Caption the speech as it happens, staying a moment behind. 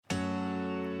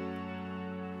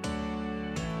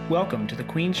Welcome to the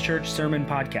Queens Church Sermon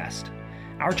Podcast.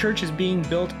 Our church is being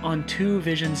built on two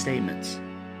vision statements.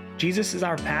 Jesus is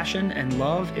our passion and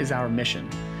love is our mission.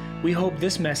 We hope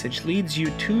this message leads you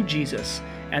to Jesus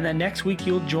and that next week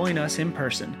you'll join us in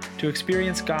person to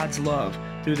experience God's love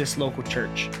through this local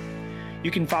church.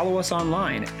 You can follow us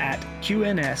online at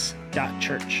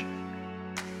qns.church.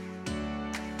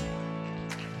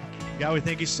 God, we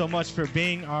thank you so much for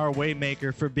being our way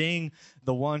maker, for being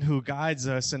the one who guides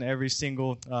us in every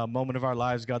single moment of our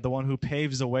lives, God, the one who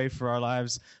paves the way for our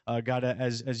lives, God,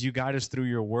 as you guide us through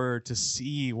your word to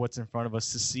see what's in front of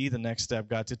us, to see the next step,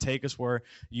 God, to take us where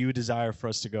you desire for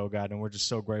us to go, God, and we're just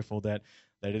so grateful that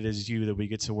it is you that we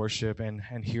get to worship and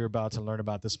hear about, to learn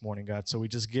about this morning, God. So we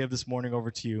just give this morning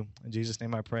over to you. In Jesus'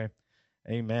 name I pray.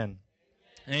 Amen.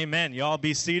 Amen. Y'all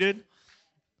be seated.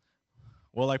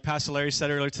 Well, like Pastor Larry said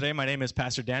earlier today, my name is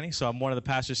Pastor Danny, so I'm one of the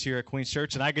pastors here at Queens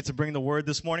Church, and I get to bring the word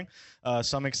this morning,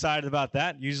 so I'm excited about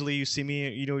that. Usually you see me,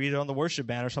 either on the worship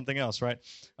band or something else, right?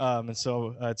 And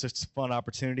so it's just a fun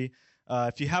opportunity.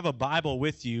 If you have a Bible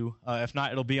with you, if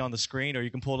not, it'll be on the screen, or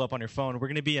you can pull it up on your phone. We're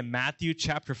going to be in Matthew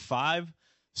chapter 5,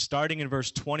 starting in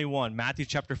verse 21. Matthew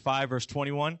chapter 5, verse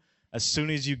 21. As soon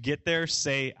as you get there,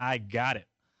 say, I got it.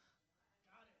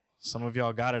 Some of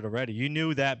y'all got it already. You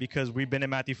knew that because we've been in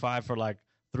Matthew 5 for like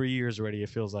 3 years already, it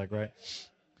feels like, right?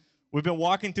 We've been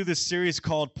walking through this series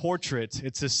called Portrait.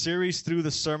 It's a series through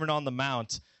the Sermon on the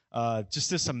Mount.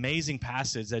 Just this amazing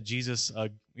passage that Jesus,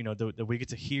 that we get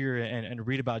to hear and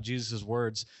read about Jesus'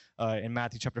 words in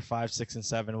Matthew chapter 5, 6, and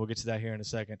 7. We'll get to that here in a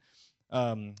second.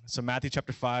 So Matthew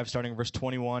chapter 5, starting in verse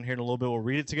 21. Here in a little bit, we'll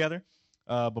read it together.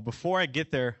 But before I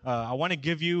get there, I want to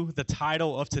give you the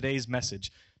title of today's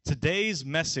message. Today's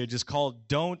message is called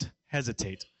Don't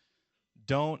Hesitate.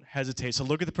 Don't hesitate. So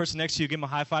look at the person next to you, give them a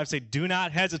high five, say, do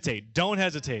not hesitate. Don't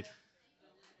hesitate.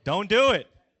 Don't do it.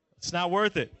 It's not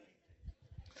worth it.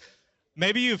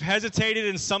 Maybe you've hesitated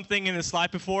in something in this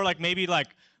life before, like maybe like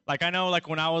I know like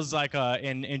when I was like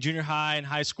in junior high and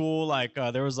high school, like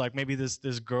there was like maybe this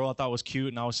girl I thought was cute,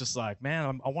 and I was just like,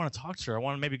 man, I want to talk to her. I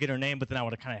want to maybe get her name, but then I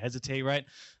would kind of hesitate, right?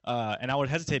 And I would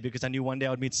hesitate because I knew one day I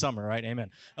would meet Summer, right? Amen.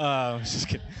 Just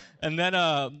kidding. And then,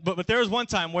 but there was one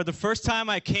time where the first time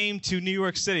I came to New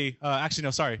York City,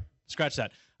 scratch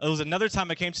that. It was another time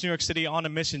I came to New York City on a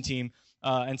mission team.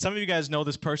 And some of you guys know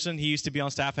this person. He used to be on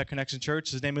staff at Connection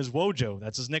Church. His name is Wojo.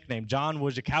 That's his nickname, John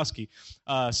Wojciechowski.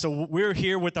 So we were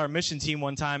here with our mission team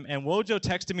one time, and Wojo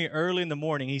texted me early in the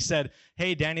morning. He said,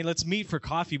 hey, Danny, let's meet for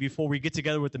coffee before we get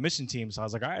together with the mission team. So I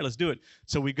was like, all right, let's do it.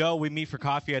 So we meet for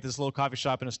coffee at this little coffee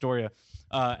shop in Astoria.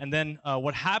 And then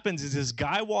what happens is this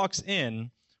guy walks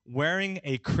in wearing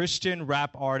a Christian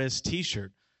rap artist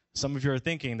T-shirt. Some of you are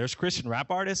thinking, there's Christian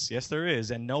rap artists? Yes, there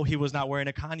is. And no, he was not wearing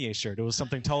a Kanye shirt. It was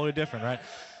something totally different, right?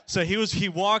 So he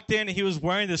walked in, and he was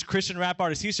wearing this Christian rap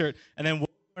artist T-shirt, and then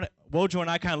Wojo and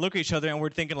I kind of look at each other, and we're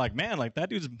thinking like, man, like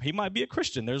that he might be a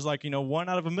Christian. There's like, 1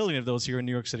 out of a million of those here in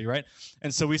New York City, right?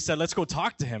 And so we said, let's go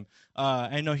talk to him.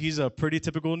 I know he's a pretty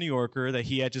typical New Yorker that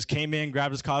he had just came in,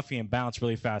 grabbed his coffee, and bounced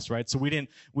really fast, right? So we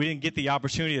didn't get the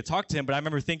opportunity to talk to him, but I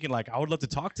remember thinking like, I would love to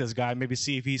talk to this guy, maybe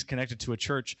see if he's connected to a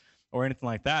church or anything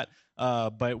like that.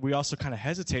 But we also kind of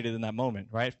hesitated in that moment,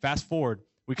 right? Fast forward.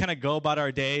 We kind of go about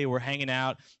our day. We're hanging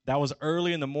out. That was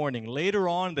early in the morning. Later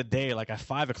on in the day, like at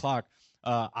 5 o'clock,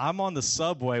 I'm on the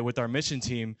subway with our mission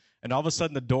team, and all of a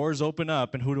sudden the doors open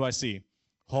up, and who do I see?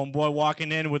 Homeboy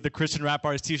walking in with the Christian rap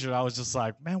artist T-shirt. I was just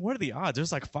like, man, what are the odds?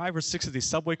 There's like 5 or 6 of these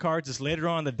subway cards just later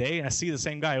on in the day, and I see the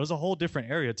same guy. It was a whole different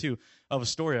area, too, of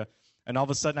Astoria. And all of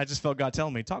a sudden, I just felt God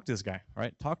telling me, talk to this guy,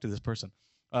 right? Talk to this person.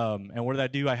 And what did I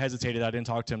do? I hesitated. I didn't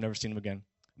talk to him, never seen him again.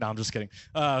 No, I'm just kidding.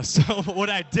 So what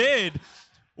I did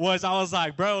was I was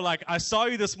like, bro, like I saw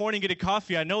you this morning getting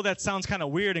coffee. I know that sounds kind of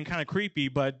weird and kind of creepy,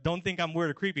 but don't think I'm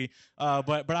weird or creepy.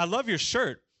 But I love your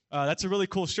shirt. That's a really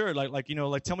cool shirt. Like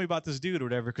tell me about this dude or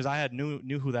whatever, because I had knew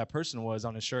who that person was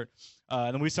on his shirt.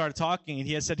 And then we started talking, and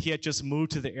he had said he had just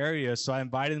moved to the area, so I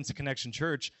invited him to Connection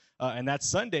Church. And that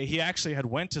Sunday, he actually had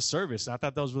went to service. And I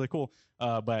thought that was really cool.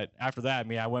 But after that,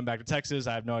 I went back to Texas.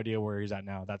 I have no idea where he's at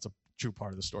now. That's a true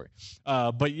part of the story.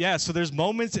 But yeah, so there's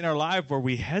moments in our life where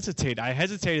we hesitate. I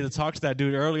hesitated to talk to that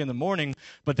dude early in the morning,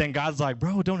 but then God's like,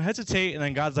 bro, don't hesitate. And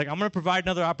then God's like, I'm going to provide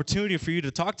another opportunity for you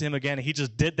to talk to him again. And he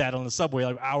just did that on the subway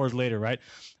like hours later, right?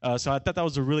 So I thought that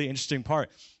was a really interesting part.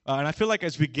 And I feel like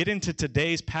as we get into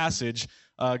today's passage,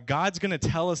 God's going to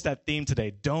tell us that theme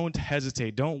today. Don't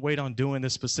hesitate. Don't wait on doing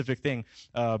this specific thing.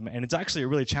 And it's actually a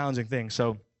really challenging thing.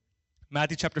 So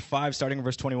Matthew chapter 5, starting in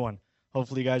verse 21.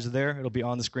 Hopefully you guys are there. It'll be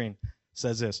on the screen. It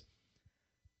says this. It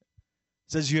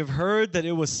says, you have heard that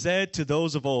it was said to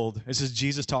those of old, this is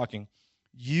Jesus talking,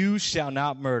 you shall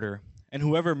not murder, and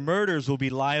whoever murders will be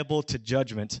liable to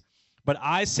judgment. But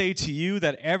I say to you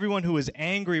that everyone who is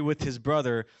angry with his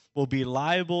brother will be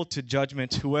liable to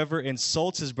judgment. Whoever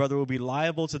insults his brother will be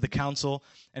liable to the council,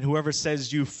 and whoever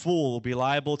says, 'You fool,' will be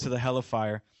liable to the hell of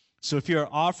fire. So if you are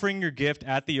offering your gift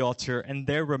at the altar, and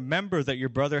there remember that your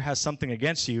brother has something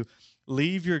against you,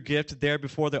 leave your gift there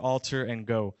before the altar and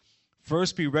go.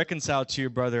 First be reconciled to your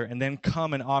brother, and then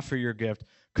come and offer your gift.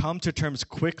 Come to terms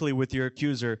quickly with your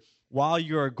accuser while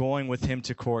you are going with him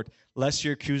to court, lest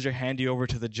your accuser hand you over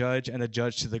to the judge, and the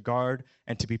judge to the guard,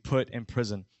 and to be put in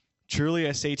prison. Truly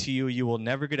I say to you, you will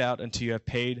never get out until you have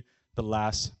paid the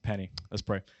last penny." Let's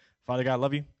pray. Father God, I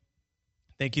love you.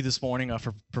 Thank you this morning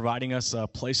for providing us a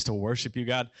place to worship you,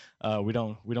 God. We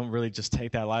don't really just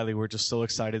take that lightly. We're just so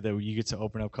excited that you get to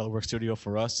open up Colorwork Studio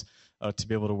for us to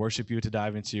be able to worship you, to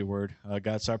dive into your word.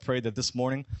 God, so I pray that this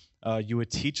morning you would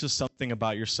teach us something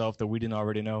about yourself that we didn't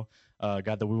already know.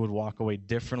 God, that we would walk away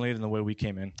differently than the way we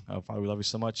came in. Father, we love you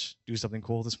so much. Do something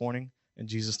cool this morning. In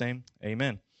Jesus' name,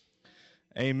 amen.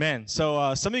 Amen.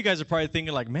 So some of you guys are probably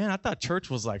thinking like, man, I thought church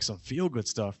was like some feel-good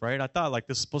stuff, right? I thought like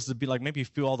this was supposed to be like maybe you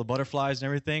feel all the butterflies and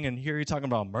everything, and here you're talking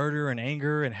about murder and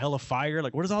anger and hell of fire.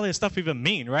 Like, what does all this stuff even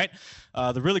mean, right?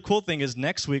 The really cool thing is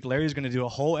next week, Larry's going to do a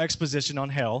whole exposition on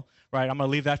hell, right? I'm going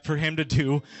to leave that for him to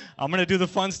do. I'm going to do the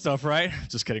fun stuff, right?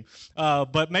 Just kidding.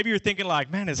 But maybe you're thinking like,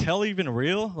 man, is hell even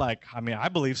real? Like, I mean, I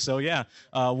believe so, yeah.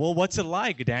 Well, what's it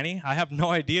like, Danny? I have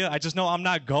no idea. I just know I'm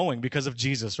not going because of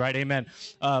Jesus, right? Amen.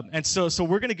 And so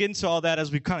we're going to get into all that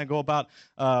as we kind of go about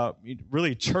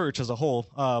really church as a whole.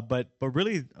 But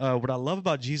really what I love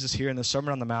about Jesus here in the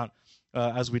Sermon on the Mount,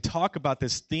 as we talk about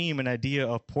this theme and idea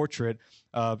of portrait,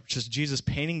 just Jesus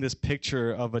painting this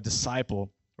picture of a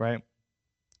disciple, right?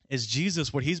 Is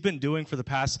Jesus, what he's been doing for the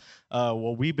past,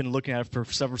 we've been looking at it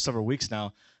for several weeks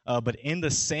now, but in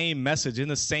the same message, in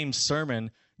the same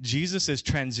sermon, Jesus is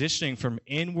transitioning from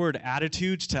inward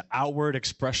attitudes to outward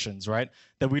expressions, right?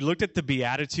 That we looked at the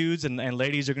Beatitudes, and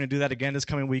ladies are going to do that again this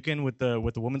coming weekend with the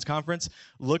women's conference.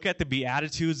 Look at the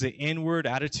Beatitudes, the inward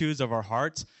attitudes of our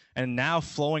hearts, and now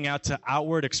flowing out to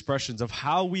outward expressions of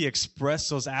how we express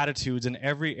those attitudes in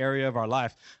every area of our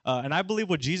life. And I believe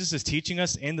what Jesus is teaching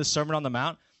us in the Sermon on the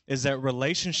Mount is that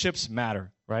relationships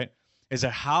matter, right? Is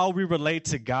that how we relate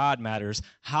to God matters,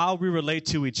 how we relate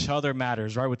to each other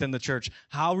matters, right, within the church,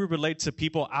 how we relate to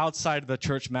people outside of the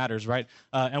church matters, right?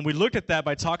 And we looked at that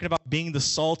by talking about being the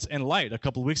salt and light a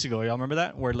couple of weeks ago. Y'all remember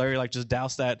that? Where Larry just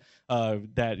doused that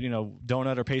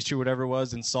donut or pastry, whatever it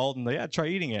was, in salt, and try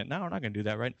eating it. No, we're not going to do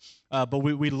that, right? But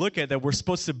we look at that we're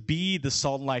supposed to be the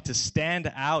salt and light, to stand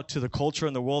out to the culture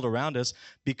and the world around us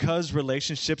because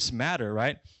relationships matter,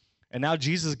 right? And now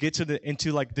Jesus gets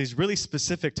into like these really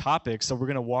specific topics that we're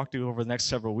going to walk through over the next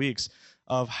several weeks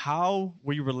of how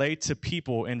we relate to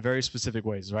people in very specific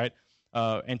ways, right?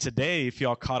 And today, if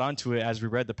y'all caught on to it as we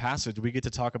read the passage, we get to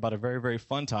talk about a very, very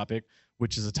fun topic,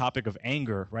 which is a topic of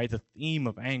anger, right? The theme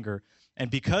of anger. And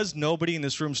because nobody in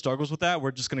this room struggles with that,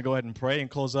 we're just going to go ahead and pray and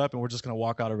close up, and we're just going to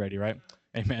walk out already, right?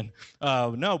 Amen.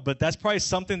 No, but that's probably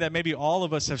something that maybe all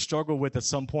of us have struggled with at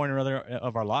some point or other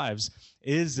of our lives,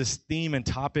 is this theme and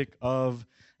topic of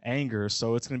anger.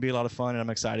 So it's going to be a lot of fun, and I'm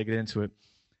excited to get into it.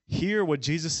 Here, what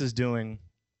Jesus is doing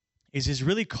is he's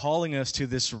really calling us to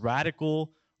this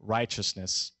radical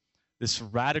righteousness,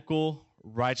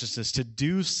 to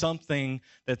do something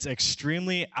that's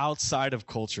extremely outside of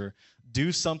culture,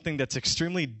 do something that's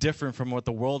extremely different from what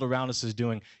the world around us is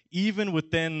doing, even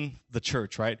within the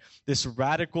church, right? This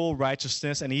radical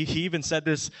righteousness, and he even said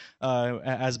this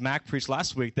as Mac preached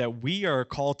last week, that we are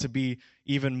called to be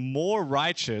even more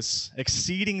righteous,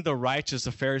 exceeding the righteous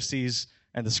of Pharisees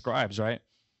and the scribes, right?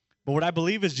 But what I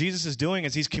believe is Jesus is doing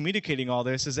as he's communicating all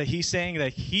this is that he's saying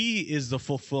that he is the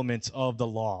fulfillment of the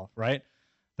law, right?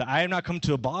 That I have not come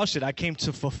to abolish it, I came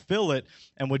to fulfill it.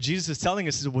 And what Jesus is telling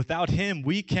us is without him,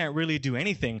 we can't really do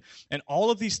anything. And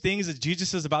all of these things that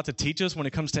Jesus is about to teach us when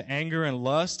it comes to anger and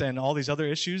lust and all these other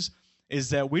issues is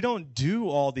that we don't do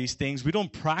all these things. We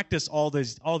don't practice all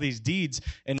these deeds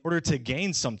in order to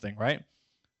gain something, right?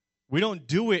 We don't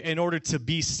do it in order to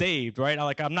be saved, right?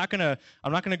 I'm not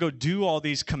gonna go do all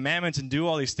these commandments and do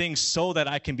all these things so that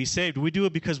I can be saved. We do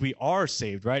it because we are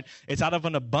saved, right? It's out of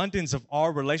an abundance of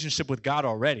our relationship with God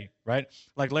already, right?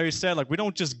 Like Larry said, like we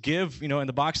don't just give, in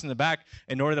the box in the back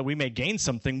in order that we may gain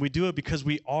something. We do it because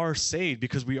we are saved,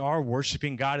 because we are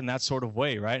worshiping God in that sort of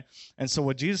way, right? And so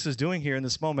what Jesus is doing here in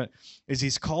this moment is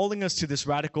he's calling us to this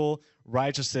radical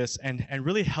righteousness and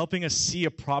really helping us see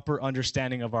a proper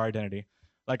understanding of our identity.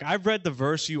 Like I've read the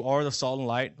verse, "You are the salt and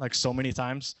light," like so many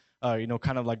times, kind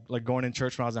of like going in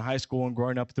church when I was in high school and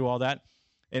growing up through all that.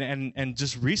 And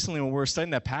just recently when we were studying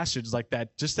that passage, like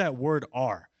that, just that word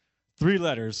 "are," 3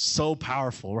 letters, so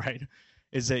powerful, right?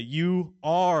 Is that you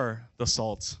are the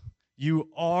salt. You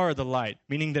are the light,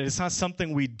 meaning that it's not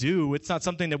something we do. It's not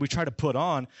something that we try to put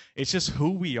on. It's just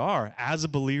who we are as a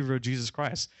believer of Jesus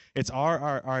Christ. It's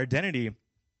our identity,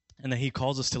 and that he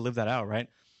calls us to live that out, right?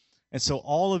 And so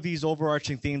all of these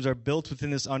overarching themes are built within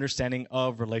this understanding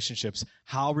of relationships,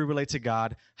 how we relate to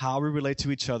God, how we relate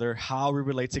to each other, how we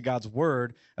relate to God's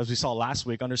word, as we saw last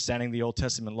week, understanding the Old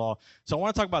Testament law. So I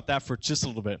want to talk about that for just a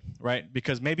little bit, right?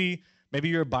 Because maybe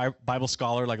you're a Bible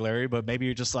scholar like Larry, but maybe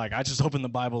you're just like, I just opened the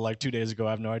Bible like 2 days ago.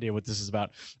 I have no idea what this is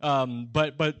about.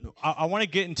 But I want to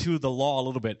get into the law a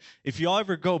little bit. If y'all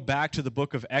ever go back to the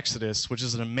book of Exodus, which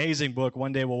is an amazing book,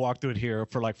 one day we'll walk through it here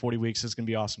for like 40 weeks. It's going to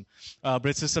be awesome. But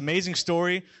it's this amazing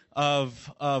story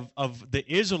of the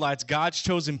Israelites, God's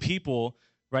chosen people,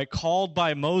 right, called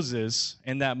by Moses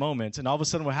in that moment. And all of a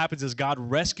sudden what happens is God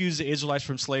rescues the Israelites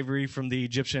from slavery, from the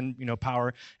Egyptian,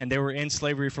 power. And they were in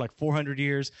slavery for like 400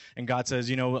 years. And God says,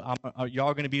 y'all are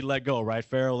going to be let go, right?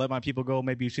 Pharaoh, let my people go.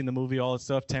 Maybe you've seen the movie, all that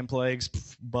stuff, 10 plagues,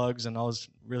 bugs, and all those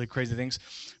really crazy things.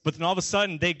 But then all of a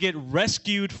sudden they get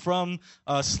rescued from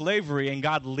slavery, and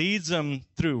God leads them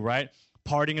through, right?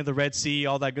 Parting of the Red Sea,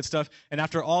 all that good stuff. And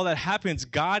after all that happens,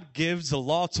 God gives the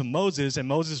law to Moses, and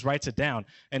Moses writes it down.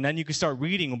 And then you can start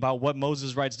reading about what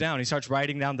Moses writes down. He starts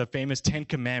writing down the famous 10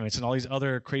 Commandments and all these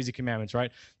other crazy commandments,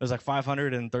 right? There's like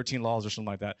 513 laws or something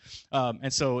like that.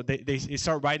 And so they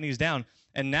start writing these down.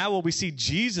 And now what we see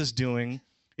Jesus doing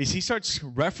is he starts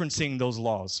referencing those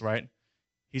laws, right?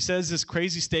 He says this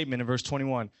crazy statement in verse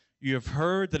 21. You have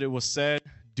heard that it was said,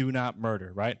 do not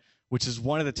murder, right? Which is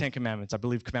one of the 10 Commandments, I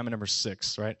believe commandment number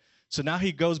 6, right? So now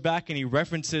he goes back and he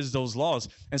references those laws.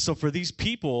 And so for these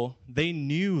people, they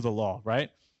knew the law, right?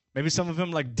 Maybe some of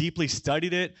them like deeply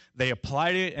studied it, they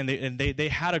applied it, and they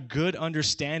had a good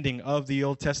understanding of the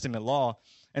Old Testament law.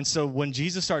 And so when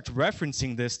Jesus starts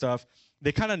referencing this stuff,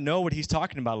 they kind of know what he's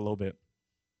talking about a little bit.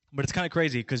 But it's kind of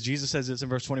crazy because Jesus says this in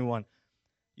verse 21.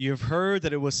 You have heard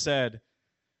that it was said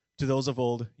to those of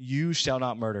old, you shall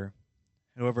not murder.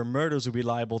 Whoever murders will be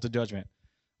liable to judgment.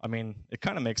 I mean, it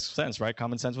kind of makes sense, right?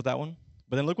 Common sense with that one.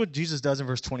 But then look what Jesus does in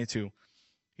verse 22.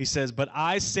 He says, but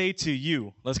I say to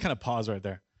you, let's kind of pause right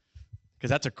there, because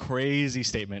that's a crazy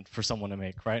statement for someone to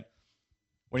make, right?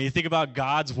 When you think about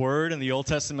God's word and the Old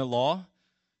Testament law,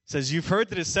 it says, you've heard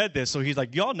that it said this. So he's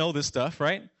like, y'all know this stuff,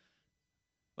 right?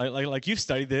 Like you've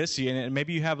studied this, and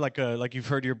maybe you have like you've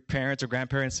heard your parents or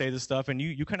grandparents say this stuff, and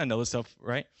you kind of know this stuff,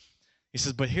 right? He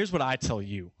says, but here's what I tell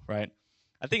you, right?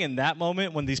 I think in that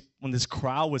moment when this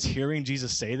crowd was hearing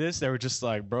Jesus say this, they were just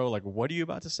like, bro, like, what are you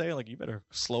about to say? Like, you better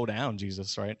slow down,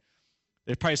 Jesus, right?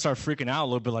 They probably start freaking out a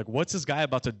little bit, like, what's this guy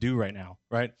about to do right now,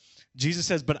 right? Jesus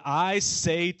says, but I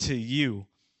say to you.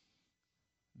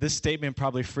 This statement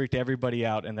probably freaked everybody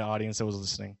out in the audience that was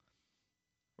listening,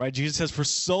 right? Jesus says, for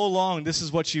so long, this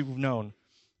is what you've known,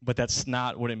 but that's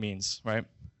not what it means, right?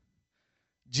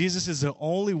 Jesus is the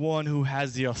only one who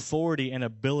has the authority and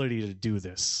ability to do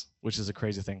this, which is a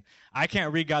crazy thing. I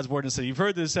can't read God's word and say, you've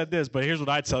heard this, said this, but here's what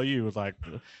I tell you. Like, I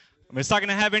mean, it's not going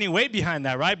to have any weight behind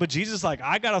that, right? But Jesus is like,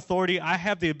 I got authority. I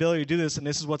have the ability to do this, and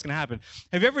this is what's going to happen.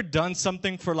 Have you ever done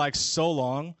something for like so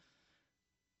long,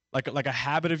 like a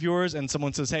habit of yours, and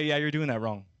someone says, hey, yeah, you're doing that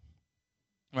wrong,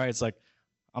 right? It's like,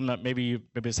 maybe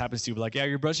this happens to you, but like, yeah,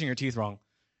 you're brushing your teeth wrong.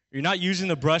 You're not using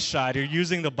the brush side. You're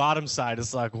using the bottom side.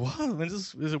 It's like, what?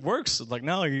 It works. It's like,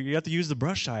 no, you have to use the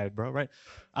brush side, bro, right?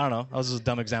 I don't know. That was just a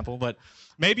dumb example. But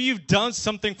maybe you've done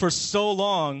something for so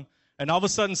long, and all of a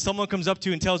sudden someone comes up to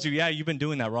you and tells you, yeah, you've been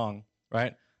doing that wrong,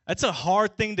 right? That's a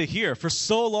hard thing to hear. For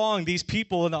so long, these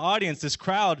people in the audience, this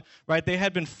crowd, right, they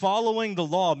had been following the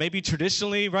law, maybe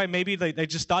traditionally, right? Maybe they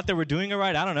just thought they were doing it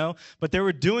right. I don't know. But they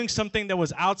were doing something that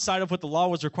was outside of what the law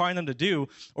was requiring them to do,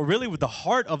 or really with the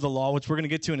heart of the law, which we're going to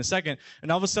get to in a second.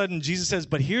 And all of a sudden, Jesus says,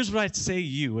 but here's what I'd say to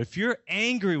you. If you're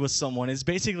angry with someone, it's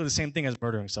basically the same thing as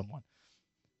murdering someone,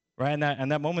 right?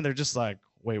 And that moment, they're just like,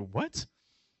 wait, what?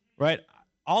 Right?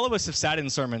 All of us have sat in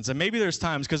sermons, and maybe there's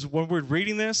times, because when we're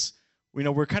reading this,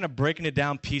 we're kind of breaking it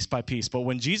down piece by piece. But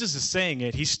when Jesus is saying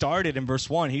it, he started in verse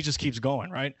 1. He just keeps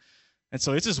going, right? And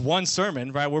so it's just one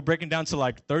sermon, right? We're breaking down to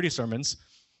like 30 sermons.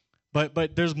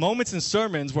 But there's moments in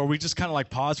sermons where we just kind of like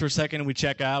pause for a second and we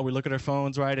check out. We look at our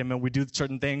phones, right? And then we do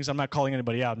certain things. I'm not calling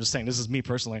anybody out. I'm just saying this is me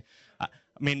personally. I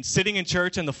mean, sitting in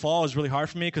church in the fall is really hard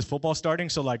for me because football's starting.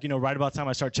 So like, right about the time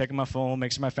I start checking my phone,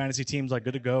 make sure my fantasy team's like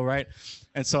good to go, right?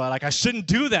 And so like I shouldn't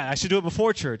do that. I should do it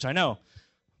before church. I know.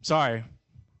 Sorry.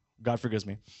 God forgives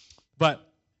me. But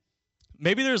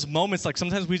maybe there's moments like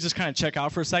sometimes we just kind of check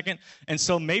out for a second. And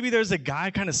so maybe there's a guy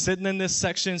kind of sitting in this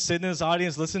section, sitting in this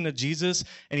audience, listening to Jesus.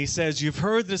 And he says, you've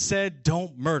heard this said,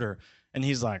 don't murder. And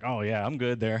he's like, oh, yeah, I'm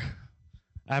good there.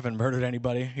 I haven't murdered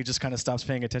anybody. He just kind of stops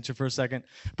paying attention for a second.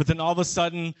 But then all of a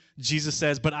sudden, Jesus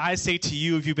says, but I say to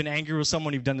you, if you've been angry with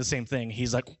someone, you've done the same thing.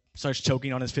 He's like, starts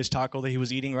choking on his fish taco that he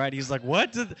was eating, right? He's like,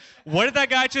 what did that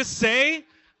guy just say,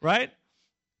 right?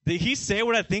 Did he say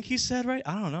what I think he said, right?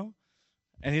 I don't know.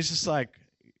 And he's just like,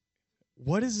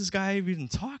 what is this guy even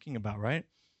talking about, right?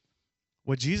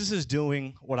 What Jesus is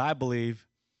doing, what I believe,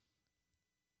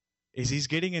 is he's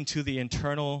getting into the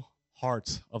internal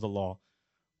heart of the law.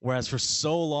 Whereas for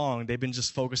so long, they've been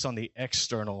just focused on the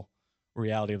external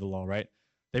reality of the law, right?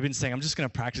 They've been saying, I'm just going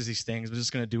to practice these things. I'm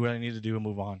just going to do what I need to do and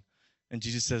move on. And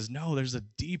Jesus says, no, there's a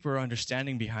deeper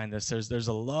understanding behind this. There's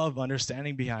a love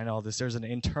understanding behind all this. There's an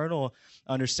internal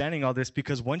understanding of all this,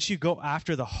 because once you go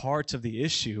after the heart of the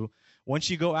issue,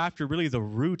 once you go after really the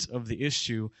root of the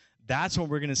issue, that's when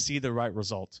we're going to see the right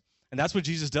result. And that's what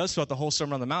Jesus does throughout the whole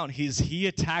Sermon on the Mount. He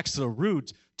attacks the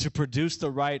root to produce the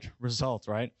right result,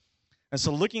 right? And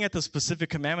so looking at the specific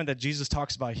commandment that Jesus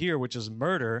talks about here, which is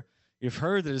murder, you've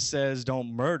heard that it says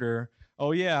don't murder.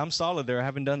 Oh, yeah, I'm solid there. I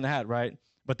haven't done that, right?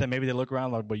 But then maybe they look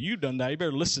around like, but you've done that. You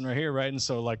better listen right here, right? And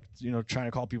so trying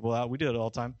to call people out. We do it all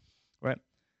the time, right?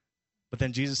 But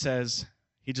then Jesus says,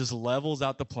 he just levels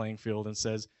out the playing field and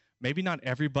says, maybe not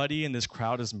everybody in this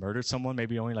crowd has murdered someone.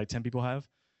 Maybe only like 10 people have.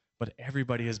 But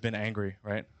everybody has been angry,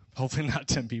 right? Hopefully not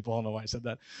 10 people. I don't know why I said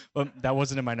that. But that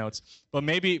wasn't in my notes. But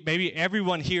maybe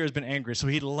everyone here has been angry. So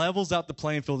he levels out the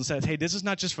playing field and says, hey, this is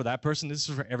not just for that person. This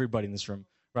is for everybody in this room,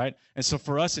 right? And so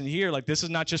for us in here, like, this is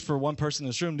not just for one person in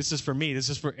this room. This is for me. This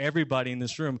is for everybody in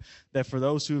this room. That for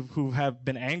those who have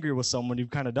been angry with someone,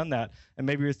 you've kind of done that. And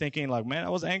maybe you're thinking like, man, I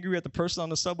was angry at the person on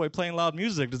the subway playing loud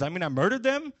music. Does that mean I murdered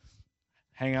them?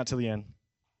 Hang out till the end.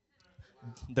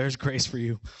 There's grace for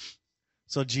you.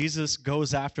 So Jesus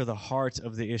goes after the heart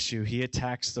of the issue. He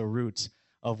attacks the roots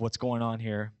of what's going on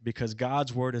here, because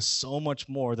God's word is so much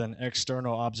more than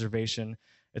external observation.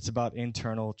 It's about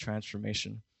internal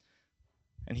transformation.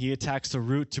 And he attacks the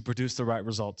root to produce the right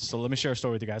result. So let me share a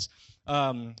story with you guys.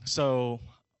 So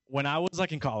when I was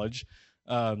in college,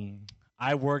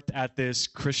 I worked at this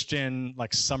Christian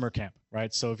summer camp,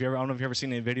 right? So I don't know if you've ever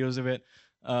seen any videos of it.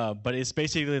 But it's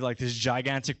basically like this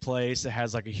gigantic place that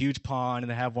has a huge pond,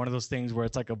 and they have one of those things where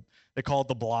it's they call it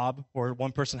the blob, where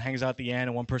one person hangs out at the end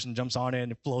and one person jumps on it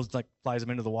and it flies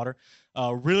them into the water.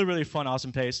 Really, really fun,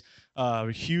 awesome place.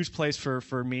 Huge place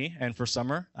for me and for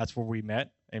Summer. That's where we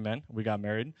met. Amen. We got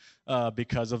married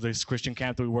because of this Christian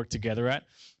camp that we worked together at.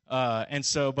 And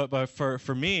so, but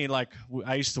for me,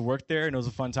 I used to work there, and it was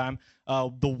a fun time.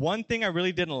 The one thing I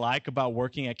really didn't like about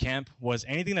working at camp was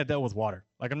anything that dealt with water.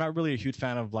 I'm not really a huge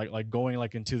fan of going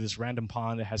into this random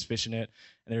pond that has fish in it,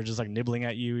 and they're just nibbling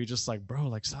at you. You're just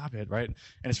bro, stop it, right? And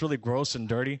it's really gross and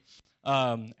dirty.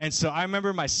 And so I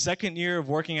remember my second year of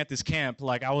working at this camp,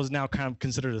 I was now kind of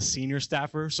considered a senior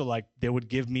staffer. So they would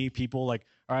give me people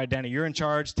all right, Danny, you're in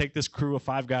charge. Take this crew of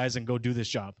 5 guys and go do this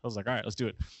job. I was like, all right, let's do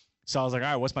it. So I was like, all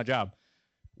right, what's my job?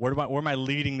 Where am I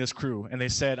leading this crew? And they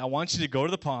said, I want you to go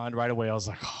to the pond right away. I was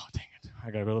like, oh, dang it.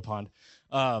 I got to go to the pond.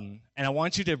 And I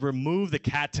want you to remove the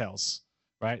cattails,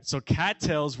 right? So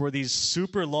cattails were these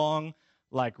super long,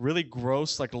 really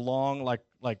gross, long,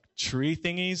 tree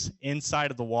thingies inside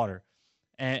of the water.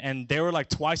 And they were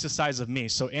twice the size of me.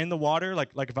 So in the water,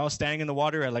 if I was standing in the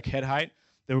water at head height,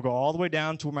 they would go all the way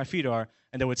down to where my feet are,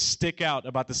 and they would stick out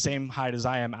about the same height as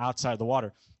I am outside the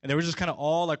water. And they were just kind of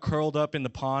all curled up in the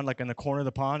pond, in the corner of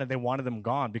the pond, and they wanted them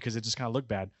gone because it just kind of looked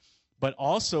bad. But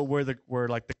also where the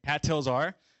cattails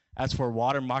are, that's where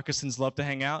water moccasins love to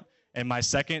hang out. And my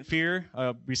second fear,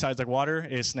 besides water,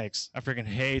 is snakes. I freaking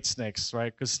hate snakes,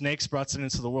 right? Because snakes brought sin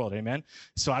into the world, amen?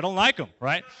 So I don't like them,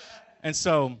 right? And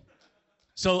so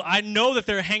I know that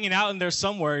they're hanging out in there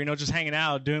somewhere, just hanging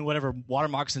out, doing whatever water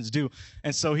moccasins do.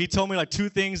 And so he told me 2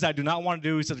 things that I do not want to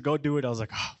do. He said, go do it. I was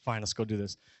like, oh, fine, let's go do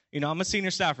this. I'm a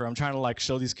senior staffer. I'm trying to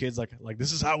show these kids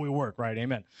this is how we work, right?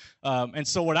 Amen. And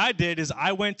so what I did is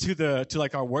I went to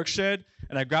our work shed,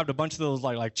 and I grabbed a bunch of those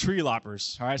tree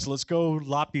loppers. All right, so let's go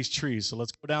lop these trees. So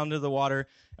let's go down to the water,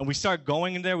 and we start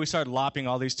going in there. We start lopping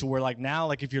all these to where now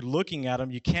if you're looking at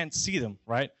them, you can't see them,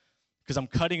 right? Because I'm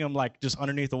cutting them just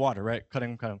underneath the water, right?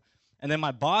 Cutting them. And then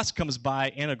my boss comes by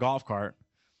in a golf cart,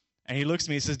 and he looks at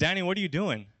me. He says, Danny, what are you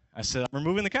doing? I said, I'm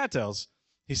removing the cattails.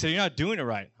 He said, you're not doing it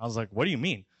right. I was like, what do you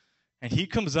mean? And he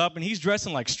comes up, and he's dressed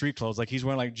in street clothes. He's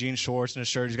wearing jean shorts and a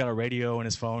shirt. He's got a radio and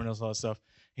his phone and all that stuff.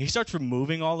 And he starts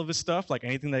removing all of his stuff,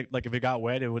 anything that if it got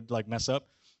wet, it would mess up.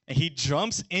 And he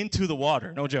jumps into the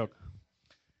water, no joke.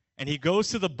 And he goes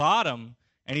to the bottom,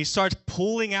 and he starts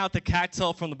pulling out the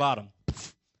cattail from the bottom.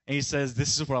 And he says,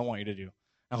 this is what I want you to do.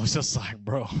 I was just like,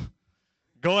 bro,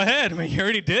 go ahead. I mean, you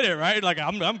already did it, right?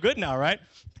 I'm good now, right?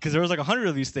 Because there was 100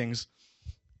 of these things.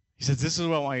 He says, this is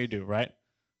what I want you to do, right?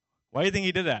 Why do you think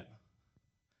he did that?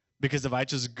 Because if I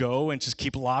just go and just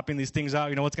keep lopping these things out,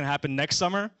 you know what's going to happen next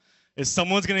summer? Is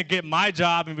someone's going to get my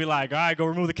job and be like, all right, go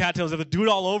remove the cattails. They have to do it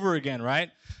all over again, right?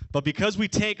 But because we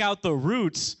take out the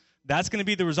roots, that's going to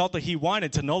be the result that he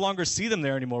wanted, to no longer see them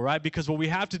there anymore, right? Because what we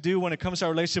have to do when it comes to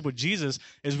our relationship with Jesus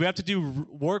is we have to do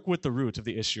work with the root of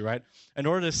the issue, right? In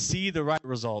order to see the right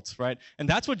results, right? And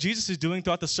that's what Jesus is doing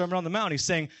throughout the Sermon on the Mount. He's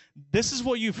saying, this is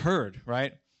what you've heard,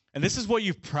 right? And this is what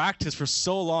you've practiced for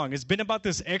so long. It's been about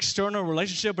this external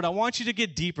relationship, but I want you to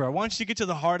get deeper. I want you to get to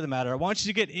the heart of the matter. I want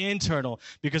you to get internal,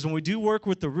 because when we do work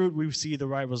with the root, we see the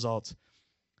right results.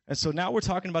 And so now we're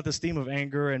talking about this theme of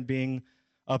anger and being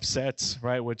upset,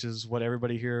 right, which is what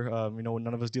everybody here,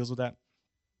 none of us deals with that.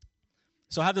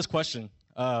 So I have this question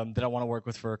that I want to work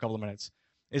with for a couple of minutes.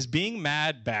 Is being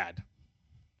mad bad,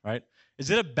 right?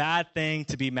 Is it a bad thing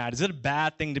to be mad? Is it a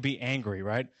bad thing to be angry,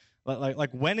 right? Like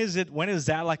when is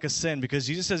that like a sin? Because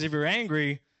Jesus says if you're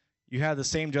angry, you have the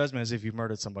same judgment as if you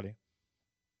murdered somebody,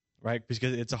 right?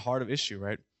 Because it's a heart of issue,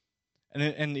 right?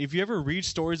 And if you ever read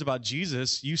stories about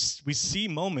Jesus, we see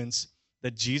moments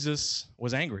that Jesus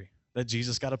was angry, that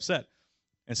Jesus got upset.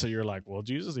 And so you're like, well,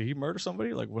 Jesus, did he murder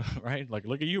somebody? Like, right? Like,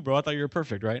 look at you, bro. I thought you were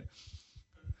perfect, right?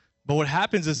 But what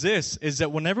happens is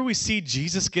that whenever we see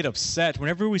Jesus get upset,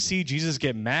 whenever we see Jesus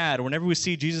get mad, whenever we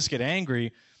see Jesus get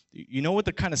angry, you know what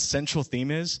the kind of central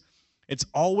theme is? It's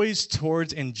always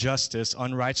towards injustice,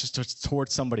 unrighteousness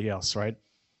towards somebody else, right?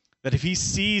 That if he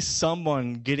sees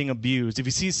someone getting abused, if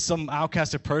he sees some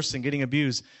outcasted person getting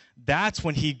abused, that's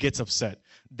when he gets upset.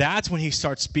 That's when he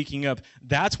starts speaking up.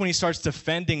 That's when he starts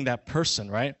defending that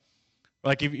person, right?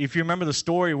 Like if you remember the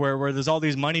story where there's all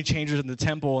these money changers in the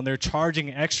temple and they're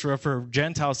charging extra for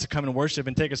Gentiles to come and worship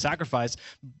and take a sacrifice,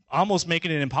 almost making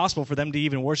it impossible for them to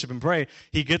even worship and pray.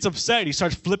 He gets upset. He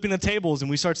starts flipping the tables, and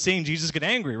we start seeing Jesus get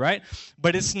angry, right?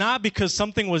 But it's not because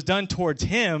something was done towards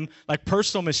him, like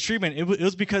personal mistreatment. It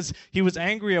was because he was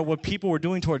angry at what people were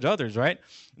doing towards others, right?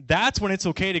 That's when it's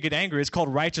okay to get angry. It's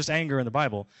called righteous anger in the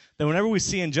Bible. That whenever we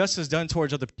see injustice done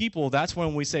towards other people, that's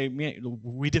when we say,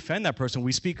 we defend that person.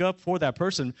 We speak up for that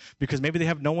person because maybe they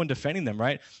have no one defending them,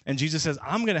 right? And Jesus says,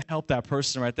 I'm going to help that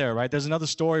person right there, right? There's another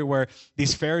story where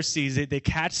these Pharisees, they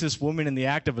catch this woman in the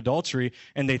act of adultery,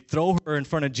 and they throw her in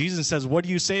front of Jesus and says, what do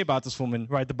you say about this woman,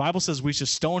 right? The Bible says we should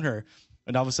stone her.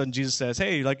 And all of a sudden Jesus says,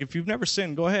 hey, like if you've never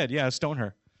sinned, go ahead. Yeah, stone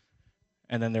her.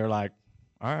 And then they're like,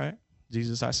 all right,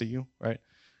 Jesus, I see you, right?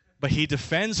 But he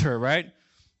defends her, right?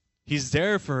 He's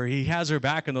there for her. He has her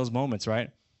back in those moments, right?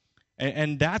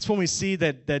 And that's when we see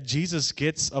that Jesus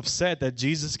gets upset, that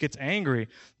Jesus gets angry.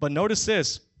 But notice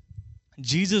this.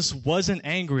 Jesus wasn't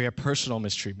angry at personal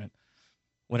mistreatment.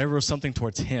 Whenever it was something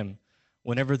towards him,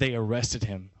 whenever they arrested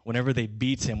him, whenever they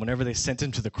beat him, whenever they sent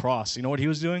him to the cross, you know what he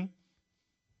was doing?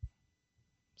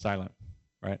 Silent,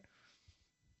 right?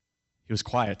 He was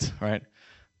quiet, right?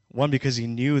 One, because he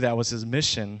knew that was his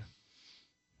mission,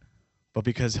 but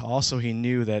because also he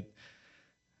knew that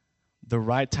the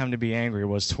right time to be angry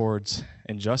was towards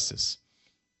injustice.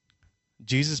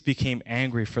 Jesus became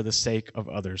angry for the sake of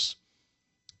others.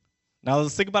 Now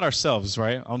let's think about ourselves,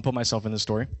 right? I'm going to put myself in this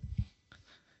story.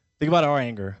 Think about our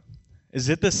anger. Is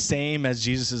it the same as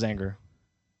Jesus' anger?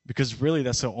 Because really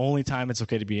that's the only time it's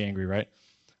okay to be angry, right?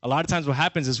 A lot of times what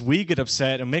happens is we get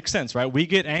upset. It makes sense, right? We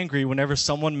get angry whenever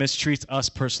someone mistreats us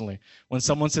personally. When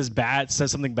someone says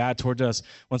something bad towards us.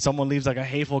 When someone leaves like a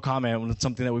hateful comment on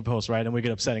something that we post, right? And we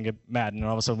get upset and get mad. And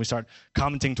all of a sudden we start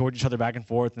commenting toward each other back and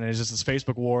forth. And it's just this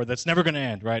Facebook war that's never going to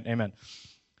end, right? Amen.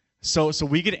 So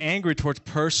we get angry towards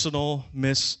personal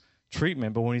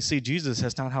mistreatment. But when we see Jesus,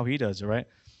 that's not how he does it, right?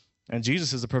 And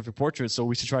Jesus is the perfect portrait, so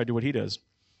we should try to do what he does.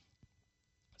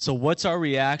 So what's our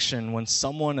reaction when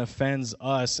someone offends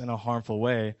us in a harmful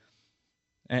way?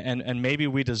 And maybe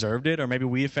we deserved it, or maybe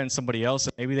we offend somebody else,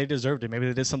 and maybe they deserved it. Maybe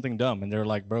they did something dumb, and they're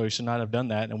like, bro, you should not have done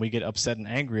that, and we get upset and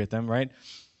angry at them, right?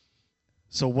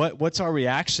 So what's our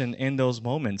reaction in those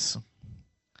moments?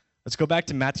 Let's go back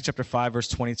to Matthew chapter 5, verse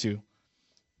 22.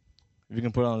 If you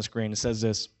can put it on the screen, it says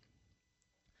this.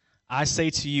 I say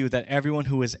to you that everyone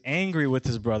who is angry with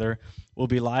his brother will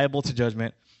be liable to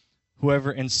judgment.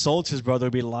 Whoever insults his brother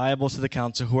will be liable to the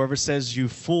council. Whoever says you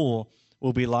fool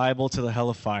will be liable to the hell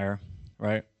of fire,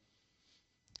 right?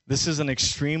 This is an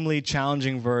extremely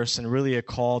challenging verse and really a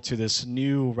call to this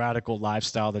new radical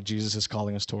lifestyle that Jesus is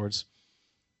calling us towards.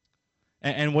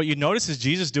 And what you notice is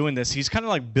Jesus doing this, he's kind of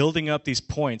like building up these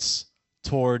points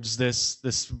towards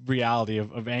this reality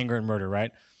of anger and murder,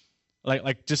 right?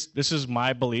 Like just this is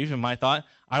my belief and my thought.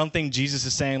 I don't think Jesus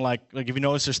is saying like if you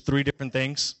notice there's 3 different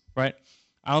things, right?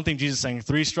 I don't think Jesus is saying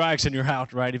 3 strikes and you're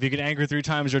out, right? If you get angry 3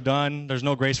 times, you're done. There's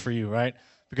no grace for you, right?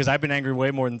 because I've been angry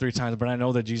way more than 3 times, but I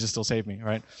know that Jesus still saved me,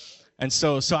 right? And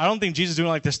so I don't think Jesus is doing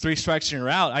like this 3 strikes and you're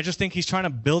out. I just think he's trying to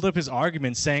build up his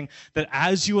argument, saying that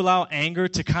as you allow anger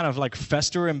to kind of like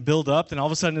fester and build up, then all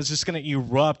of a sudden it's just going to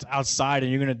erupt outside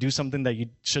and you're going to do something that you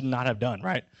should not have done,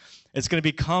 right? It's going to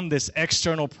become this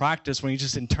external practice when you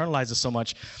just internalize it so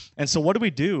much. And so what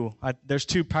do? There's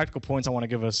 2 practical points I want to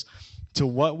give us to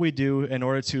what we do in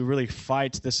order to really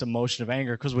fight this emotion of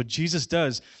anger. Because what Jesus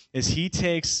does is he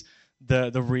takes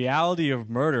the reality of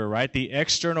murder, right? The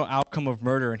external outcome of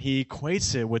murder, and he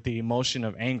equates it with the emotion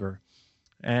of anger.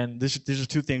 And these are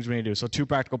 2 things we need to do. So 2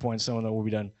 practical points, so that we'll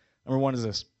be done. Number 1 is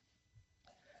this.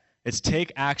 It's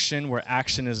take action where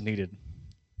action is needed.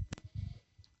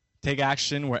 Take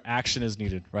action where action is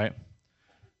needed, right?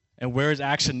 And where is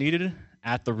action needed?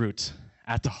 At the root,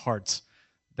 at the heart.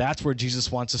 That's where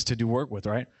Jesus wants us to do work with,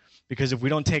 right? Because if we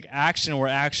don't take action where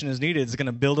action is needed, it's going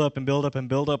to build up and build up and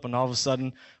build up, and all of a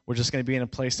sudden, we're just going to be in a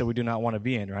place that we do not want to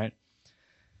be in, right?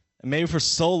 And maybe for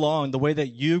so long, the way that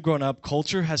you've grown up,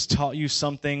 culture has taught you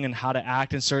something and how to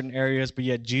act in certain areas, but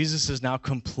yet Jesus is now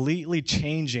completely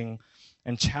changing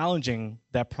and challenging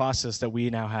that process that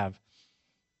we now have.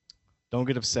 Don't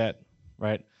get upset,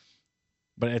 right?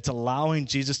 But it's allowing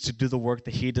Jesus to do the work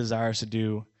that he desires to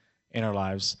do in our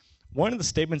lives. One of the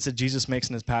statements that Jesus makes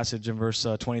in this passage in verse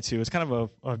 22 is kind of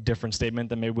a different statement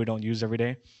that maybe we don't use every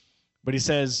day. But he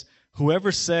says,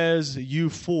 whoever says, you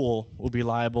fool, will be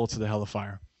liable to the hell of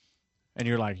fire. And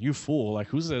you're like, you fool? Like,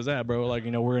 who says that, bro? Like,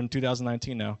 we're in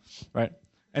 2019 now, right?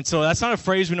 And so that's not a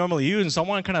phrase we normally use. And so I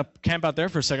want to kind of camp out there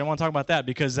for a second. I want to talk about that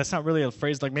because that's not really a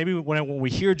phrase. Like maybe when we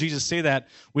hear Jesus say that,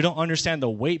 we don't understand the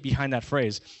weight behind that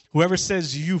phrase. Whoever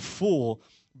says, you fool,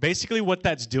 basically what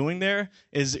that's doing there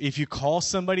is if you call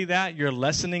somebody that, you're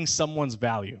lessening someone's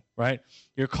value, right?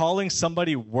 You're calling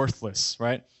somebody worthless,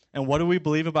 right? And what do we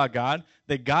believe about God?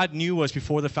 That God knew us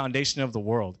before the foundation of the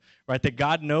world, right? That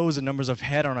God knows the numbers of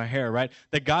head on our hair, right?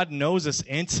 That God knows us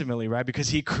intimately, right? Because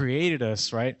he created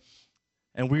us, right?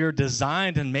 And we are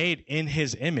designed and made in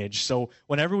his image. So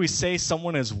whenever we say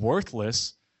someone is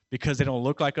worthless because they don't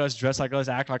look like us, dress like us,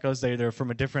 act like us, they're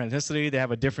from a different ethnicity, they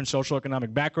have a different social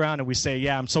economic background, and we say,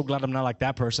 yeah, I'm so glad I'm not like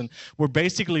that person, we're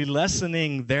basically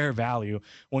lessening their value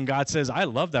when God says, I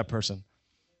love that person.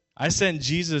 I sent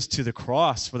Jesus to the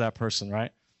cross for that person,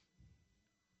 right?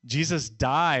 Jesus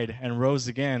died and rose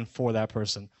again for that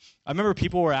person. I remember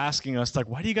people were asking us, like,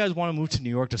 why do you guys want to move to New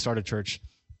York to start a church?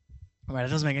 Right, it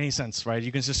doesn't make any sense, right?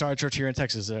 You can just start a church here in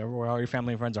Texas where all your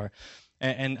family and friends are.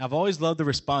 And I've always loved the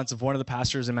response of one of the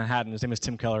pastors in Manhattan. His name is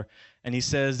Tim Keller. And he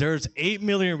says, there's 8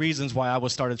 million reasons why I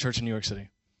would start a church in New York City.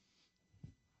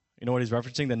 You know what he's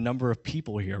referencing? The number of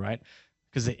people here, right?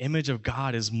 Because the image of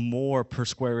God is more per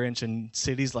square inch in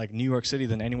cities like New York City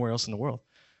than anywhere else in the world,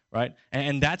 right?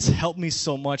 And that's helped me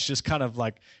so much, just kind of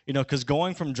like, because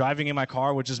going from driving in my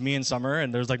car, which is me in summer,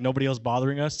 and there's like nobody else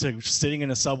bothering us, to sitting in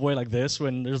a subway like this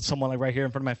when there's someone like right here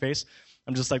in front of my face,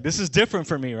 I'm just like, this is different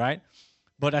for me, right?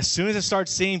 But as soon as I start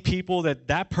seeing people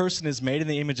that person is made in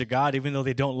the image of God, even though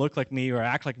they don't look like me or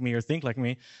act like me or think like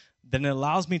me, then it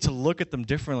allows me to look at them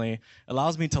differently,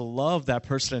 allows me to love that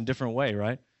person in a different way,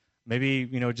 right? Maybe,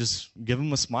 just give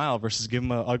them a smile versus give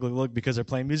them an ugly look because they're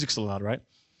playing music so loud, right?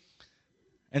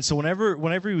 And so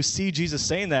whenever you see Jesus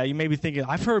saying that, you may be thinking,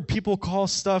 I've heard people call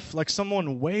stuff like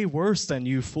someone way worse than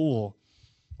you fool.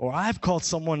 Or I've called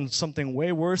someone something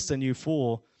way worse than you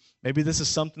fool. Maybe this is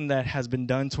something that has been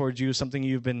done towards you, something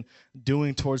you've been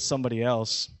doing towards somebody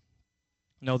else.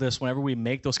 Know this, whenever we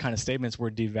make those kind of statements,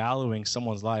 we're devaluing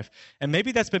someone's life. And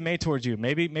maybe that's been made towards you.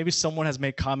 Maybe someone has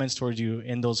made comments towards you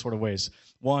in those sort of ways.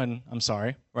 1, I'm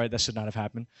sorry, right? That should not have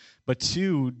happened. But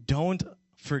 2, don't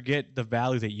forget the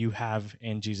value that you have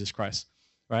in Jesus Christ,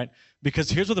 right?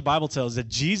 Because here's what the Bible tells, that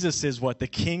Jesus is what? The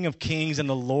King of Kings and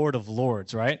the Lord of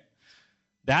Lords, right?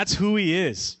 That's who he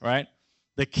is, right?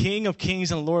 The King of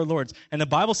Kings and Lord of Lords. And the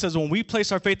Bible says when we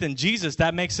place our faith in Jesus,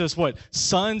 that makes us what?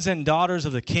 Sons and daughters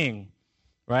of the King.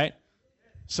 Right?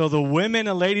 So the women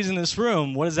and ladies in this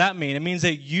room, what does that mean? It means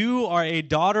that you are a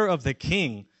daughter of the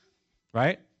king,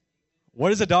 right?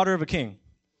 What is a daughter of a king?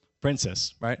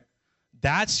 Princess, right?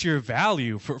 That's your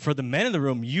value. For the men in the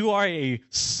room, you are a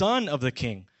son of the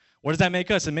king. What does that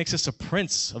make us? It makes us a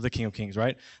prince of the King of Kings,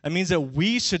 right? That means that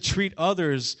we should treat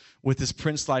others with this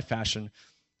prince-like fashion.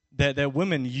 That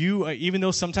women, you, even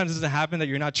though sometimes it doesn't happen that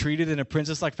you're not treated in a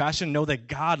princess-like fashion, know that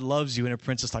God loves you in a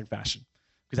princess-like fashion.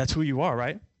 Because that's who you are,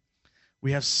 right?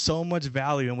 We have so much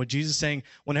value. And what Jesus is saying,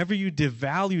 whenever you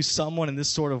devalue someone in this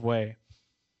sort of way,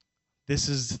 this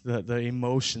is the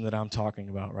emotion that I'm talking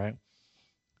about, right?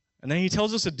 And then he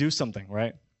tells us to do something,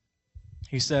 right?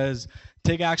 He says,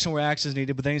 take action where action is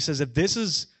needed. But then he says, if this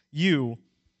is you,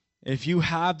 If you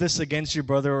have this against your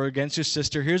brother or against your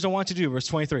sister, here's what I want you to do, verse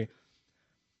 23.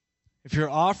 If you're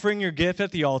offering your gift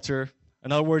at the altar,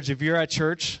 in other words, if you're at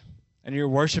church and you're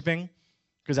worshiping,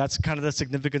 because that's kind of the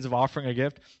significance of offering a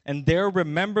gift, and there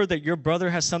remember that your brother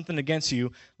has something against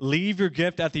you, leave your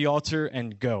gift at the altar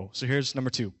and go. So here's number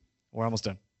 2. We're almost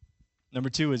done. Number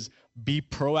 2 is be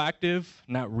proactive,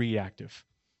 not reactive.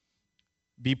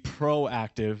 Be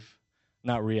proactive,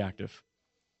 not reactive.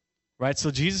 Right? So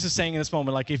Jesus is saying in this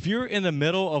moment, like if you're in the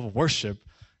middle of worship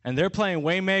and they're playing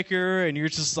Waymaker and you're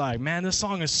just like, man, this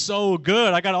song is so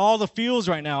good. I got all the feels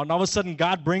right now. And all of a sudden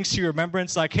God brings to your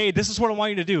remembrance like, hey, this is what I want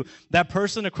you to do. That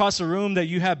person across the room that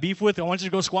you have beef with, I want you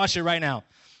to go squash it right now.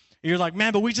 And you're like,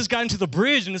 man, but we just got into the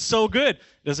bridge and it's so good.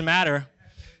 It doesn't matter.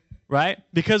 Right?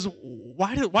 Because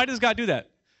why does God do that?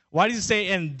 Why does he say,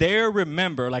 and there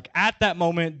remember, like at that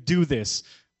moment, do this?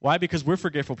 Why? Because we're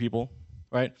forgetful people,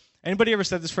 right? Anybody ever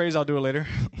said this phrase, I'll do it later?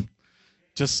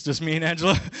 just me and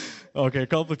Angela? Okay, a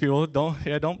couple of people.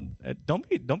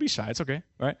 Don't be shy. It's okay,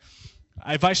 right?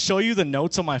 If I show you the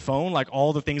notes on my phone, like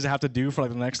all the things I have to do for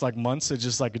like the next like months, it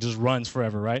just runs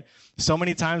forever, right? So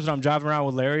many times when I'm driving around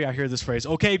with Larry, I hear this phrase,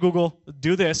 okay, Google,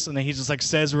 do this. And then he just like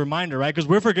says a reminder, right? Because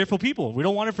we're forgetful people. We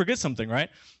don't want to forget something, right?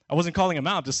 I wasn't calling him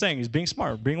out. I'm just saying he's being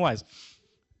smart, being wise.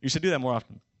 You should do that more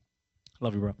often.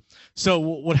 Love you, bro. So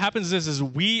what happens is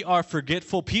we are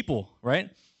forgetful people, right?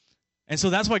 And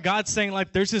so that's why God's saying,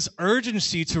 like, there's this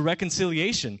urgency to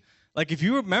reconciliation. Like, if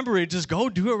you remember it, just go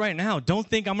do it right now. Don't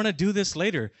think I'm going to do this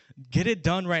later. Get it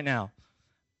done right now.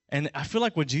 And I feel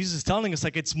like what Jesus is telling us,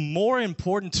 like, it's more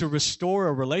important to restore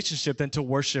a relationship than to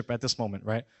worship at this moment,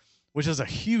 right? Which is a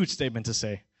huge statement to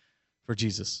say for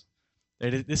Jesus.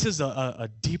 This is a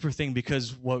deeper thing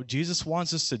because what Jesus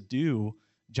wants us to do,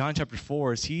 John chapter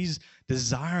 4, is he's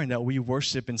desiring that we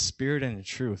worship in spirit and in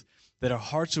truth, that our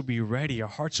hearts will be ready, our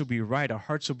hearts will be right, our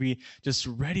hearts will be just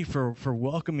ready for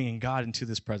welcoming God into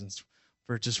this presence,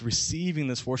 for just receiving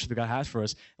this worship that God has for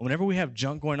us. And whenever we have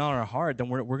junk going on in our heart, then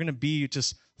we're going to be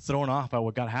just thrown off by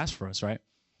what God has for us, right?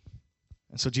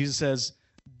 And so Jesus says,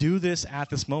 do this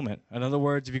at this moment. In other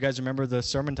words, if you guys remember the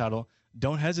sermon title,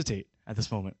 don't hesitate at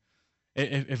this moment.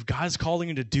 If God's calling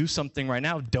you to do something right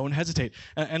now, don't hesitate.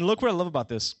 And look what I love about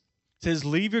this. It says,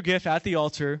 leave your gift at the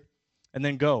altar and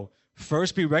then go.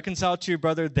 First be reconciled to your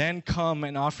brother, then come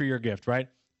and offer your gift, right?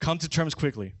 Come to terms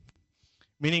quickly.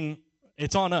 Meaning,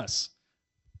 it's on us.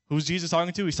 Who's Jesus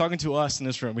talking to? He's talking to us in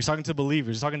this room. He's talking to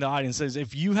believers. He's talking to the audience. He says,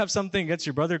 if you have something against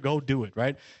your brother, go do it,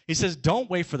 right? He says, don't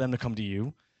wait for them to come to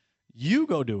you. You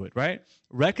go do it, right?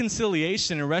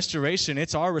 Reconciliation and restoration,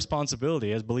 it's our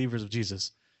responsibility as believers of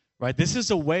Jesus. Right? This is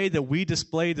a way that we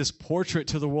display this portrait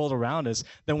to the world around us,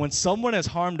 that when someone has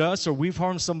harmed us or we've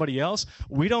harmed somebody else,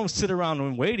 we don't sit around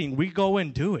and waiting. We go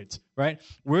and do it, right?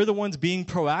 We're the ones being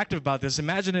proactive about this.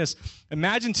 Imagine this.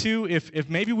 Imagine, too, if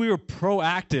maybe we were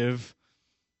proactive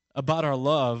about our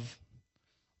love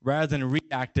rather than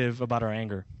reactive about our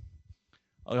anger.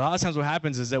 A lot of times what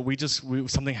happens is that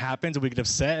something happens and we get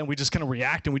upset and we just kind of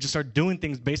react and we just start doing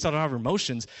things based on our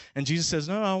emotions. And Jesus says,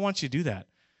 no, I don't want you to do that.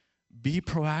 Be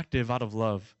proactive out of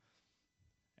love.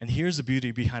 And here's the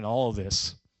beauty behind all of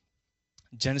this.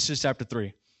 Genesis chapter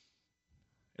 3.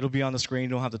 It'll be on the screen. You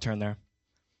don't have to turn there.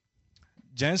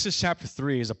 Genesis chapter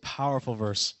 3 is a powerful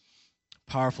verse,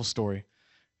 powerful story.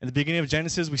 In the beginning of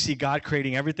Genesis, we see God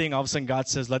creating everything. All of a sudden, God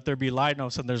says, let there be light. And all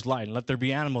of a sudden, there's light. And let there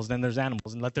be animals. Then there's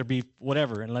animals. And let there be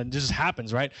whatever. And it just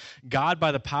happens, right? God,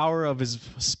 by the power of his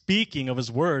speaking, of his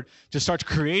word, just starts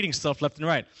creating stuff left and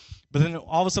right. But then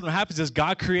all of a sudden what happens is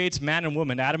God creates man and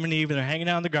woman, Adam and Eve, and they're hanging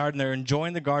out in the garden. They're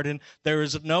enjoying the garden. There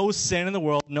is no sin in the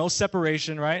world, no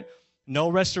separation, right? No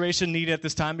restoration needed at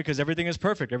this time because everything is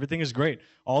perfect. Everything is great.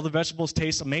 All the vegetables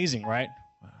taste amazing, right?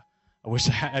 I wish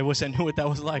I knew what that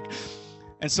was like.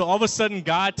 And so all of a sudden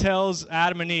God tells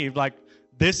Adam and Eve, like,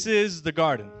 this is the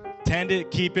garden. Tend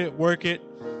it, keep it, work it,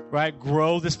 right?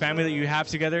 Grow this family that you have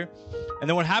together. And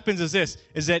then what happens is this,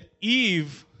 is that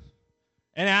Eve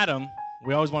and Adam,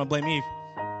 we always want to blame Eve.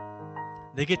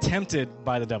 They get tempted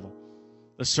by the devil.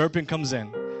 The serpent comes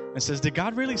in and says, did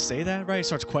God really say that, right? He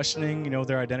starts questioning,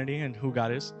 their identity and who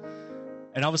God is.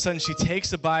 And all of a sudden, she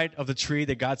takes a bite of the tree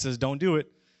that God says, don't do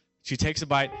it. She takes a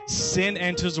bite. Sin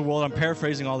enters the world. I'm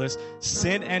paraphrasing all this.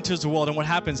 Sin enters the world. And what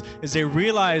happens is they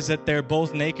realize that they're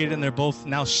both naked and they're both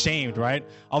now shamed, right?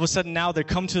 All of a sudden now they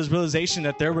come to this realization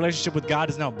that their relationship with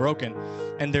God is now broken.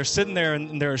 And they're sitting there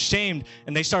and they're ashamed.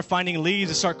 And they start finding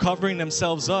leaves and start covering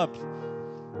themselves up.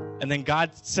 And then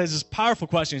God says this powerful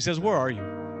question. He says, where are you,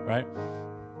 right?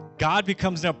 God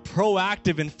becomes now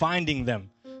proactive in finding them.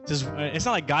 It says, it's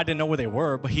not like God didn't know where they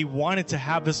were, but he wanted to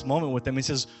have this moment with them. He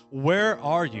says, where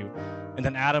are you? And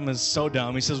then Adam is so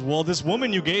dumb. He says, well, this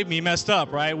woman you gave me messed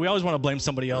up, right? We always want to blame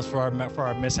somebody else for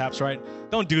our mishaps, right?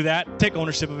 Don't do that. Take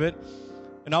ownership of it.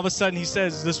 And all of a sudden he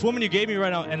says, this woman you gave me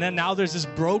right now, and then now there's this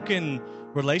broken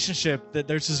relationship, that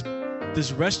there's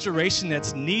this restoration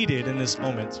that's needed in this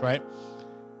moment, right?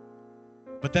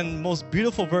 But then the most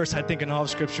beautiful verse, I think, in all of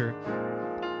Scripture,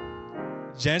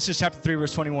 Genesis chapter 3,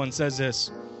 verse 21 says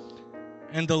this,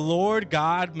 and the Lord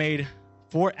God made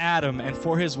for Adam and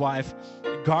for his wife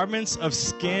garments of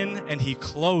skin, and he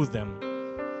clothed them.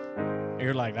 And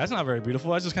you're like, that's not very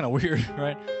beautiful. That's just kind of weird,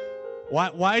 right?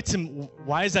 Why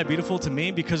is that beautiful to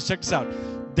me? Because check this out.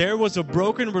 There was a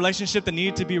broken relationship that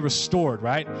needed to be restored,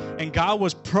 right? And God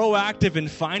was proactive in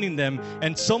finding them.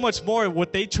 And so much more,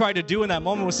 what they tried to do in that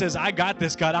moment was says, I got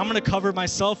this, God. I'm going to cover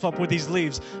myself up with these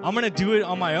leaves. I'm going to do it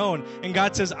on my own. And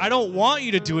God says, I don't want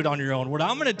you to do it on your own. What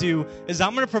I'm going to do is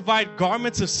I'm going to provide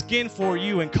garments of skin for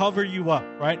you and cover you up,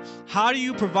 right? How do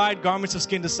you provide garments of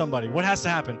skin to somebody? What has to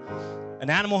happen? An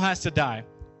animal has to die.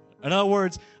 In other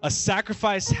words, a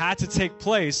sacrifice had to take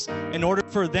place in order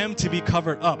for them to be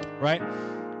covered up, right?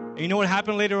 And you know what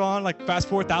happened later on, like fast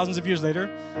forward thousands of years later,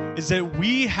 is that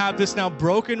we have this now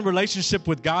broken relationship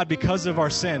with God because of our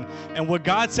sin. And what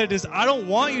God said is, I don't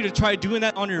want you to try doing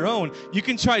that on your own. You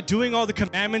can try doing all the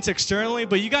commandments externally,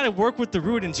 but you got to work with the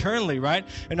root internally, right?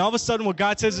 And all of a sudden what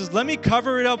God says is, let me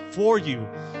cover it up for you.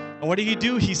 And what did he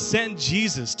do? He sent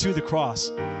Jesus to the cross,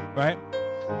 right?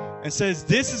 And says,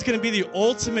 this is going to be the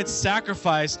ultimate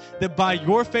sacrifice, that by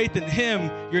your faith in him,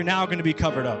 you're now going to be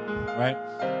covered up, right?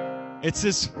 It's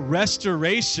this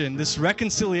restoration, this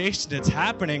reconciliation that's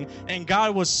happening, and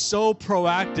God was so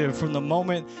proactive from the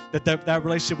moment that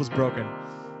relationship was broken,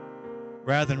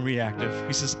 rather than reactive.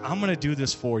 He says, I'm going to do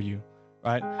this for you,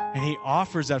 right? And he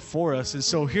offers that for us. And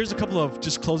so here's a couple of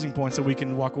just closing points that we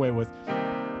can walk away with.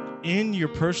 In your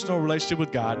personal relationship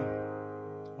with God,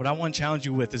 what I want to challenge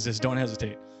you with is this: don't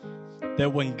hesitate.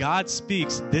 That when God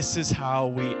speaks, this is how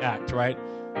we act, right?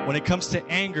 When it comes to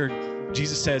anger,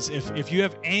 Jesus says, if you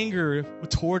have anger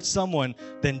towards someone,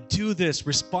 then do this,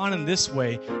 respond in this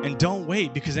way, and don't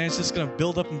wait, because then it's just going to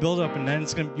build up, and then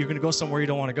you're going to go somewhere you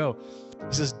don't want to go.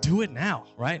 He says, do it now,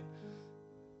 right?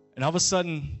 And all of a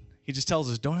sudden, he just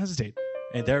tells us, don't hesitate.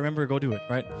 And there, remember, go do it,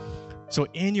 right? So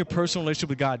in your personal relationship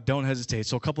with God, don't hesitate.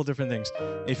 So a couple of different things.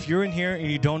 If you're in here and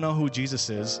you don't know who Jesus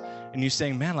is, and you're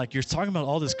saying, man, like, you're talking about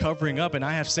all this covering up, and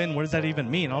I have sin, what does that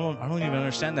even mean? I don't even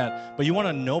understand that. But you want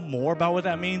to know more about what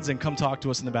that means, then come talk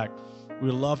to us in the back. We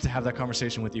would love to have that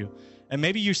conversation with you. And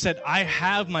maybe you said, I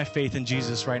have my faith in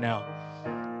Jesus right now.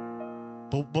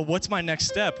 But what's my next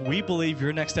step? We believe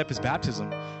your next step is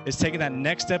baptism. It's taking that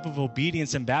next step of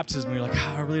obedience and baptism. You're like,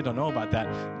 I really don't know about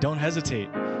that. Don't hesitate.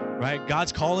 Right?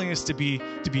 God's calling us to be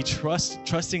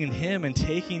trusting in him and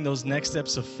taking those next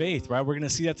steps of faith, right? We're going to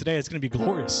see that today. It's going to be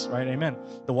glorious, right? Amen.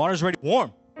 The water's already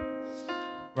warm,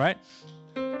 right?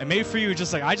 And maybe for you,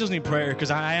 just like, I just need prayer because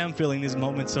I am feeling these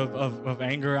moments of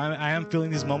anger. I am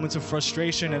feeling these moments of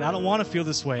frustration, and I don't want to feel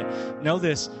this way. Know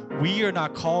this: we are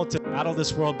not called to battle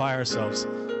this world by ourselves.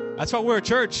 That's why we're a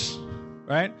church,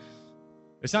 right?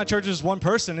 It's not church as one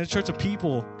person. It's a church of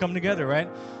people come together, right?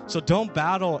 So don't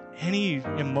battle any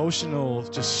emotional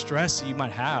just stress that you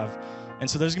might have. And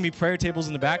so there's going to be prayer tables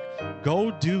in the back.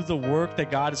 Go do the work that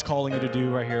God is calling you to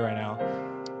do right here, right now.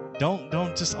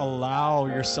 Don't just allow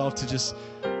yourself to just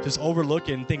overlook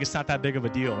it and think it's not that big of a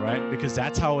deal, right? Because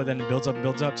that's how it then builds up.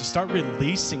 Just start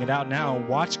releasing it out now.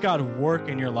 Watch God work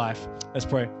in your life. Let's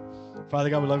pray. Father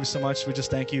God, we love you so much. We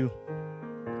just thank you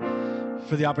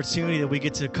for the opportunity that we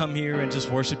get to come here and just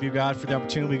worship you, God, for the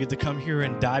opportunity we get to come here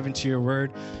and dive into your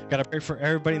word. God, I pray for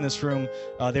everybody in this room,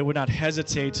 they would not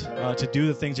hesitate to do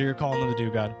the things that you're calling them to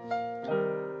do, God.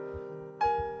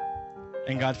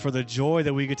 And God, for the joy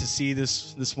that we get to see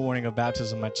this morning of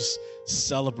baptism, I just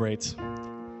celebrate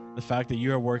the fact that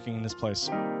you are working in this place.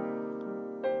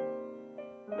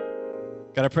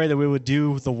 God, I pray that we would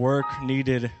do the work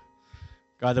needed,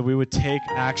 God, that we would take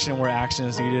action where action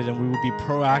is needed, and we would be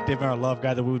proactive in our love,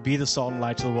 God, that we would be the salt and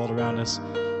light to the world around us.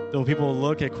 That when people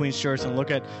look at Queens Church and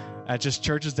look at just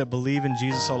churches that believe in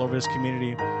Jesus all over this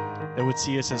community, they would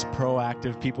see us as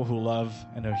proactive people who love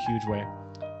in a huge way.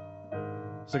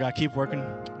 So God, keep working.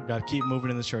 God, keep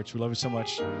moving in the church. We love you so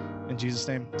much. In Jesus'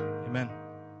 name, amen.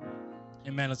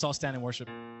 Amen. Let's all stand and worship.